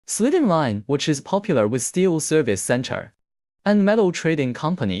Slitting Line, which is popular with steel service center and metal trading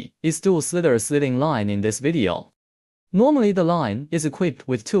company, is dual slitter slitting line in this video. Normally the line is equipped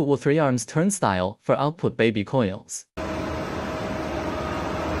with 2 or 3 arms turnstile for output baby coils.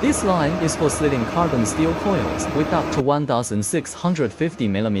 This line is for slitting carbon steel coils with up to 1650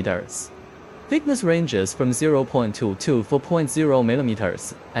 mm. Thickness ranges from 0.2 to 4.0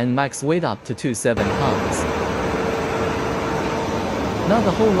 mm and max weight up to 27 pounds. Now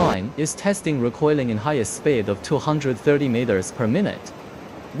the whole line is testing recoiling in highest speed of 230 meters per minute.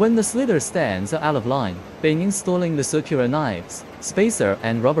 When the slitter stands are out of line, being installing the circular knives, spacer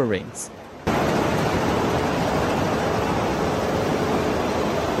and rubber rings.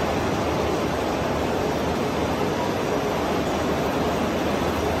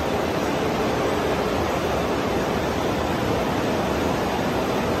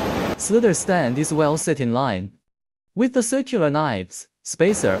 Slitter stand is well set in line, with the circular knives,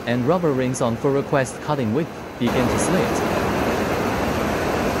 spacer and rubber rings on for request cutting width, begin to slit.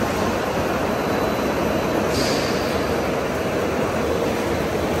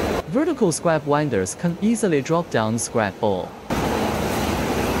 Vertical scrap winders can easily drop down scrap ball.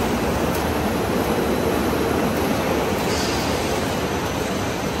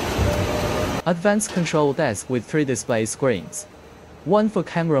 Advanced control desk with 3 display screens. One for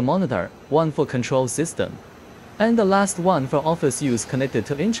camera monitor, one for control system, and the last one for office use connected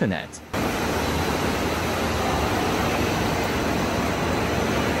to internet.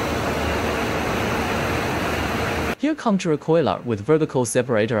 Here comes recoiler with vertical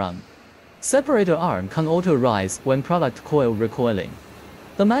separator arm. Separator arm can auto-rise when product coil recoiling.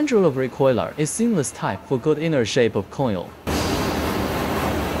 The mandrel of recoiler is seamless type for good inner shape of coil.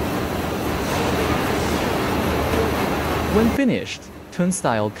 When finished,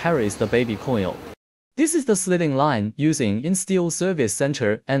 turnstile carries the baby coil. This is the slitting line using in steel service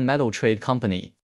center and metal trade company.